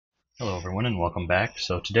Hello everyone and welcome back.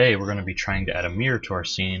 So today we're going to be trying to add a mirror to our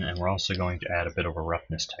scene, and we're also going to add a bit of a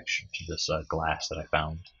roughness texture to this glass that I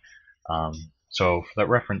found. So for that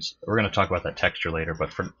reference, we're going to talk about that texture later,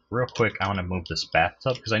 but for real quick I want to move this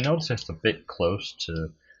bathtub because I noticed it's a bit close to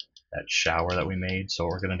that shower that we made. So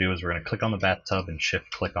what we're going to do is we're going to click on the bathtub and shift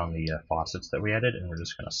click on the faucets that we added, and we're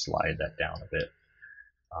just going to slide that down a bit.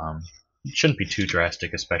 It shouldn't be too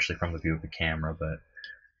drastic, especially from the view of the camera, but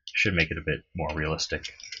should make it a bit more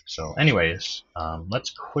realistic. So anyways, let's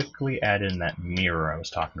quickly add in that mirror I was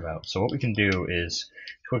talking about. So what we can do is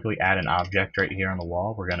quickly add an object right here on the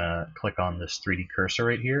wall. We're going to click on this 3D cursor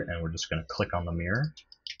right here, and we're just going to click on the mirror.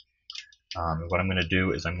 What I'm going to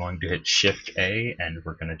do is I'm going to hit Shift A, and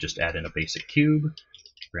we're going to just add in a basic cube.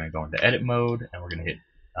 We're going to go into edit mode, and we're going to hit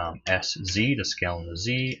SZ to scale in the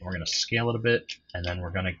Z, and we're going to scale it a bit, and then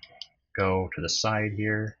we're going to go to the side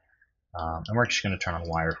here. And we're just going to turn on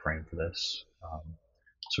wireframe for this.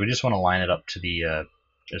 So we just want to line it up to the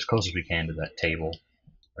as close as we can to that table,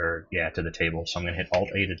 or yeah, to the table. So I'm going to hit Alt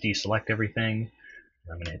A to deselect everything.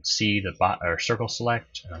 I'm going to hit C to circle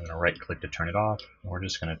select, and I'm going to right click to turn it off. And we're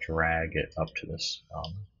just going to drag it up to this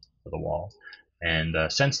to the wall. And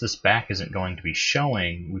since this back isn't going to be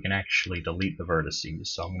showing, we can actually delete the vertices.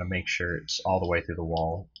 So I'm going to make sure it's all the way through the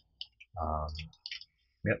wall.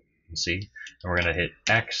 Yep. See, and we're going to hit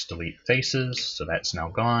X, delete faces, so that's now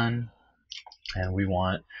gone, and we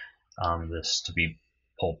want this to be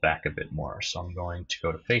pulled back a bit more. So I'm going to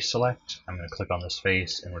go to face select, I'm going to click on this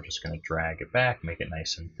face, and we're just going to drag it back, make it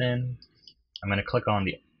nice and thin. I'm going to click on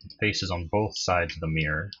the faces on both sides of the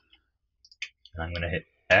mirror, and I'm going to hit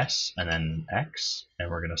S and then X, and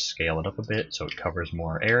we're going to scale it up a bit so it covers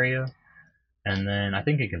more area. And then I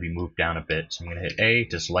think it can be moved down a bit, so I'm going to hit A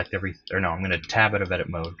to select I'm going to tab out of edit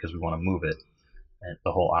mode because we want to move it,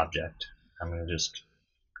 the whole object. I'm going to just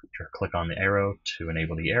click on the arrow to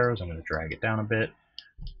enable the arrows. I'm going to drag it down a bit.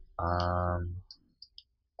 And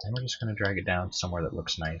we're just going to drag it down somewhere that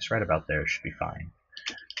looks nice. Right about there should be fine.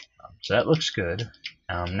 So that looks good.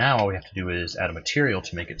 Now all we have to do is add a material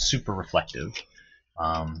to make it super reflective.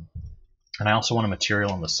 And I also want a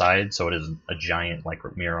material on the side so it is a giant like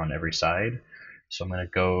mirror on every side. So I'm going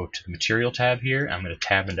to go to the material tab here. I'm going to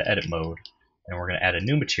tab into edit mode, and we're going to add a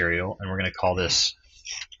new material, and we're going to call this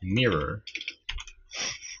mirror.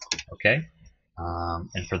 Okay.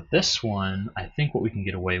 And for this one, I think what we can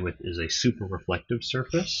get away with is a super reflective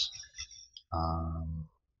surface,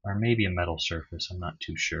 or maybe a metal surface. I'm not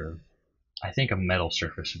too sure. I think a metal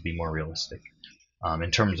surface would be more realistic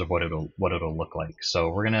in terms of what it'll look like. So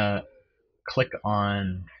we're going to click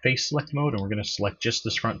on face select mode, and we're going to select just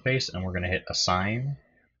this front face, and we're going to hit assign,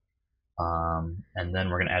 and then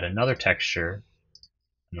we're going to add another texture,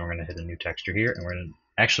 and we're going to hit a new texture here, and we're going to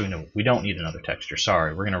actually no, we don't need another texture,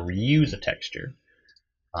 sorry, we're going to reuse a texture.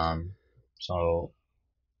 We're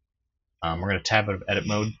going to tab out of edit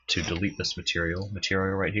mode to delete this material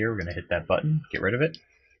right here. We're going to hit that button, get rid of it,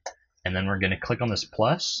 and then we're going to click on this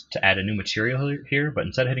plus to add a new material here, but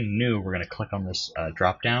instead of hitting new, we're going to click on this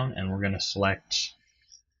drop down, and we're going to select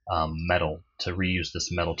metal to reuse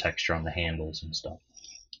this metal texture on the handles and stuff.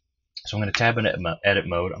 So I'm going to tab in edit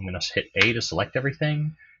mode. I'm going to hit A to select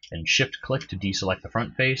everything, and shift click to deselect the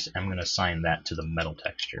front face, and I'm going to assign that to the metal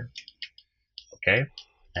texture. Okay,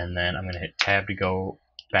 and then I'm going to hit tab to go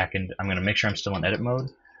back in. I'm going to make sure I'm still in edit mode,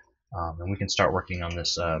 and we can start working on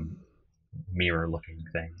this mirror looking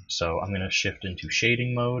thing. So I'm going to shift into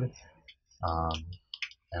shading mode, and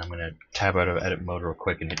I'm going to tab out of edit mode real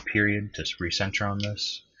quick and hit period to recenter on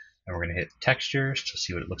this, and we're going to hit textures to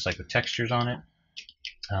see what it looks like with textures on it.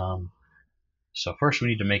 So first we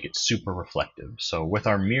need to make it super reflective. So with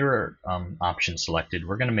our mirror option selected,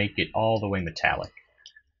 we're going to make it all the way metallic,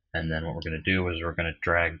 and then what we're going to do is we're going to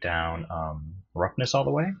drag down roughness all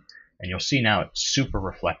the way. And you'll see now it's super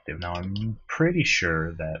reflective. Now I'm pretty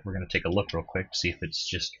sure that we're going to take a look real quick to see if it's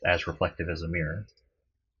just as reflective as a mirror.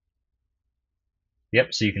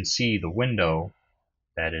 Yep, so you can see the window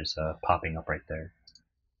that is popping up right there.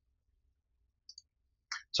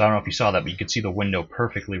 So I don't know if you saw that, but you could see the window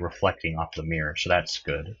perfectly reflecting off the mirror, so that's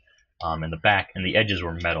good. And the back and the edges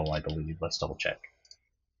were metal, I believe. Let's double check.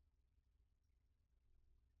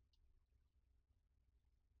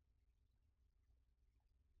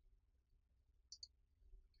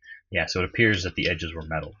 Yeah, so it appears that the edges were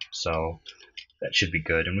metal, so that should be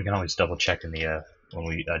good, and we can always double check in the when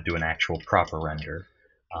we do an actual proper render.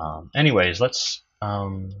 Anyways, let's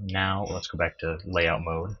now let's go back to layout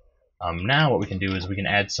mode. Now what we can do is we can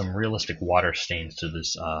add some realistic water stains to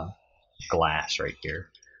this glass right here.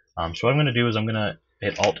 So what I'm going to do is I'm going to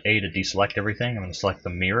hit Alt A to deselect everything. I'm going to select the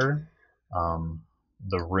mirror,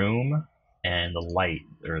 the room, and the light,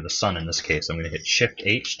 or the sun in this case. I'm going to hit Shift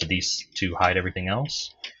H to hide everything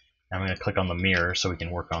else. I'm going to click on the mirror so we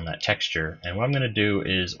can work on that texture. And what I'm going to do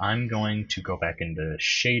is I'm going to go back into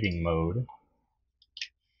shading mode.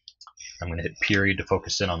 I'm going to hit period to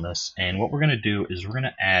focus in on this. And what we're going to do is we're going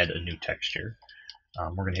to add a new texture.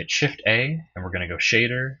 We're going to hit Shift A, and we're going to go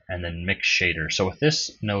shader, and then mix shader. So with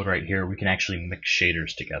this node right here, we can actually mix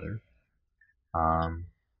shaders together.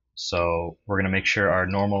 So we're going to make sure our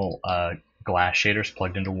normal glass shader is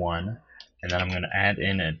plugged into one, and then I'm going to add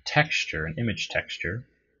in a texture, an image texture.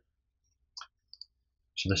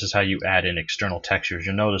 So this is how you add in external textures.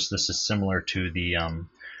 You'll notice this is similar to the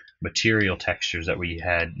material textures that we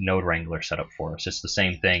had Node Wrangler set up for us. It's the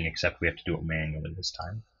same thing, except we have to do it manually this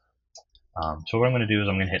time. So what I'm going to do is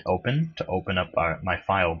I'm going to hit open to open up my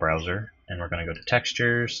file browser, and we're going to go to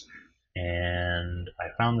textures, and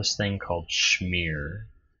I found this thing called Schmear.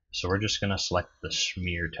 So we're just going to select the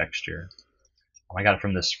Schmear texture. I got it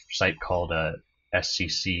from this site called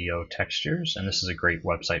SCCO Textures, and this is a great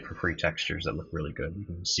website for free textures that look really good. You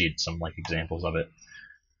can see some like examples of it.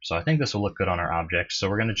 So I think this will look good on our objects. So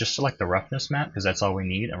we're going to just select the roughness map because that's all we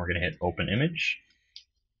need, and we're going to hit open image.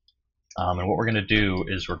 And what we're going to do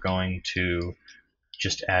is we're going to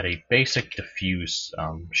just add a basic diffuse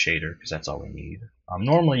shader because that's all we need.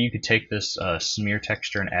 Normally you could take this smear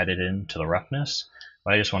texture and add it into the roughness,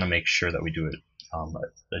 but I just want to make sure that we do it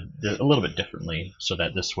a little bit differently so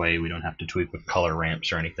that this way we don't have to tweak with color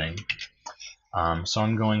ramps or anything. So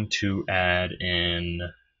I'm going to add in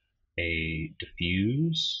a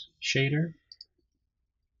diffuse shader.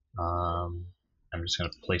 I'm just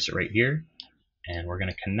going to place it right here, and we're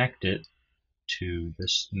going to connect it to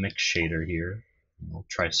this mix shader here. We'll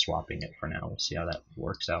try swapping it for now. We'll see how that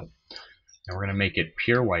works out. And we're going to make it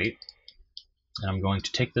pure white. And I'm going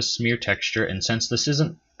to take this smear texture, and since this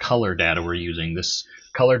isn't color data we're using, this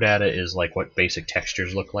color data is like what basic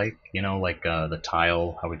textures look like, you know, like the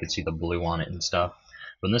tile, how we could see the blue on it and stuff.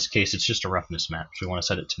 But in this case, it's just a roughness map. So we want to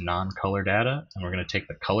set it to non-color data, and we're going to take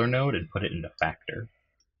the color node and put it into factor.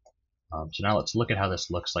 So now let's look at how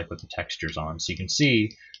this looks like with the textures on. So you can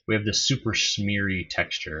see we have this super smeary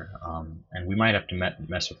texture, and we might have to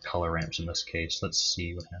mess with color ramps in this case. Let's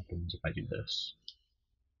see what happens if I do this.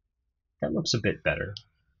 That looks a bit better.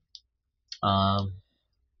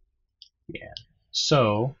 Yeah.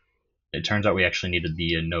 So it turns out we actually needed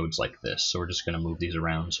the nodes like this. So we're just going to move these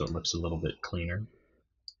around so it looks a little bit cleaner.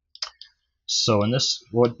 So in this,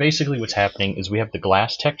 basically what's happening is we have the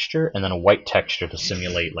glass texture and then a white texture to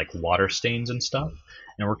simulate like water stains and stuff,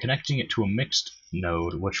 and we're connecting it to a mixed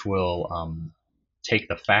node which will take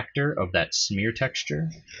the factor of that smear texture,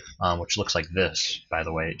 which looks like this, by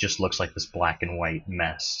the way. It just looks like this black and white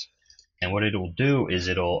mess, and what it will do is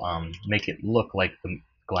it'll make it look like the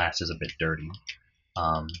glass is a bit dirty.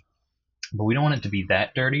 But we don't want it to be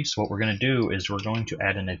that dirty, so what we're going to do is we're going to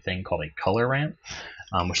add in a thing called a color ramp,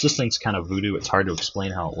 which this thing's kind of voodoo. It's hard to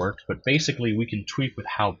explain how it works, but basically we can tweak with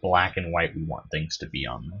how black and white we want things to be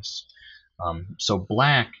on this. So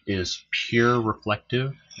black is pure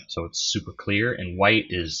reflective, so it's super clear, and white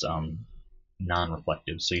is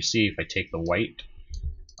non-reflective. So you see if I take the white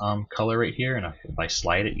color right here, and if I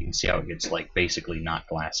slide it, you can see how it gets like basically not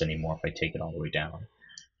glass anymore if I take it all the way down.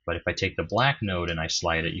 But if I take the black node and I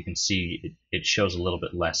slide it, you can see it shows a little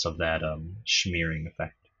bit less of that smearing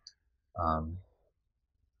effect.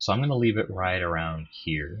 So I'm going to leave it right around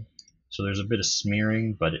here. So there's a bit of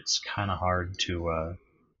smearing, but it's kind of hard to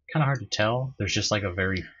tell. There's just like a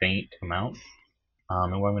very faint amount.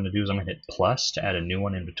 And what I'm going to do is I'm going to hit plus to add a new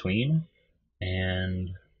one in between, and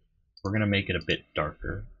we're going to make it a bit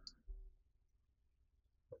darker.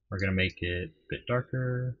 We're going to make it a bit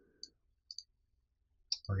darker.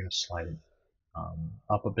 We're going to slide it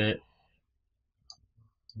up a bit.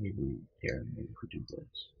 Maybe here, maybe if we do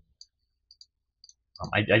this.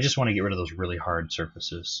 I just want to get rid of those really hard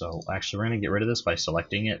surfaces. So actually we're going to get rid of this by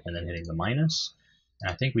selecting it and then hitting the minus. And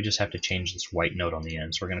I think we just have to change this white node on the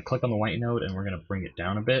end. So we're going to click on the white node and we're going to bring it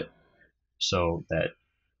down a bit so that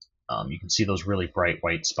you can see those really bright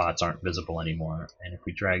white spots aren't visible anymore. And if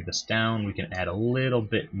we drag this down, we can add a little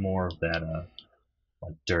bit more of that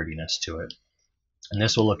like dirtiness to it. And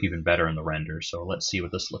this will look even better in the render. So let's see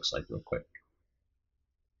what this looks like real quick.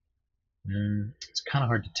 It's kind of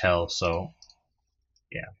hard to tell, so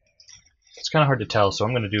yeah. It's kind of hard to tell, so what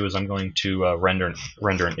I'm going to do is I'm going to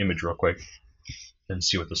render an image real quick and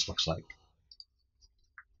see what this looks like.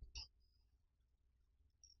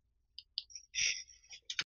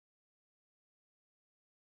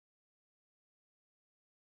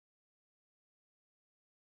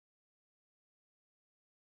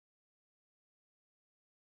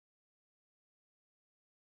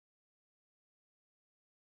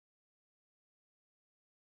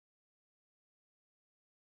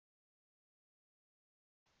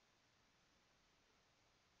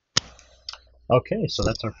 Okay, so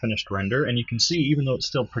that's our finished render, and you can see, even though it's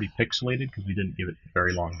still pretty pixelated because we didn't give it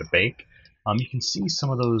very long to bake, you can see some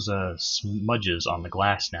of those smudges on the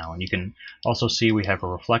glass now, and you can also see we have a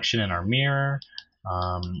reflection in our mirror,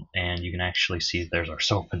 and you can actually see there's our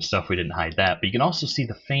soap and stuff. We didn't hide that, but you can also see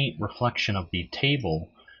the faint reflection of the table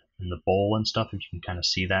and the bowl and stuff, if you can kind of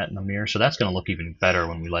see that in the mirror. So that's going to look even better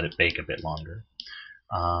when we let it bake a bit longer.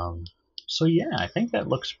 So yeah, I think that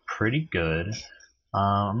looks pretty good.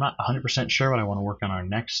 I'm not 100% sure what I want to work on our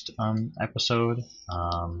next episode.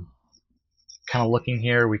 Kind of looking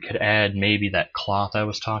here, we could add maybe that cloth I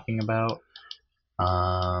was talking about.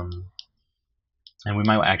 And we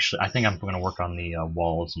might actually, I think I'm going to work on the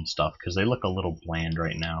walls and stuff because they look a little bland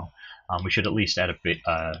right now. We should at least add a bit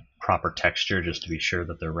proper texture just to be sure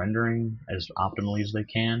that they're rendering as optimally as they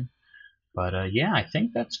can. But yeah, I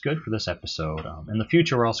think that's good for this episode. In the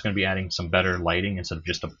future, we're also going to be adding some better lighting instead of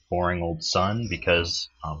just a boring old sun, because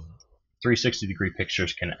 360-degree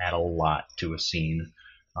pictures can add a lot to a scene,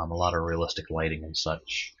 a lot of realistic lighting and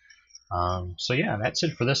such. So yeah, that's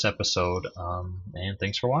it for this episode, and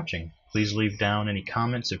thanks for watching. Please leave down any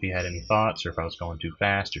comments if you had any thoughts, or if I was going too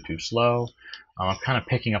fast or too slow. I'm kind of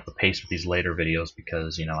picking up the pace with these later videos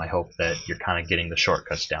because, you know, I hope that you're kind of getting the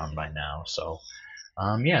shortcuts down by now. So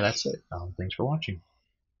yeah, that's it. Thanks for watching.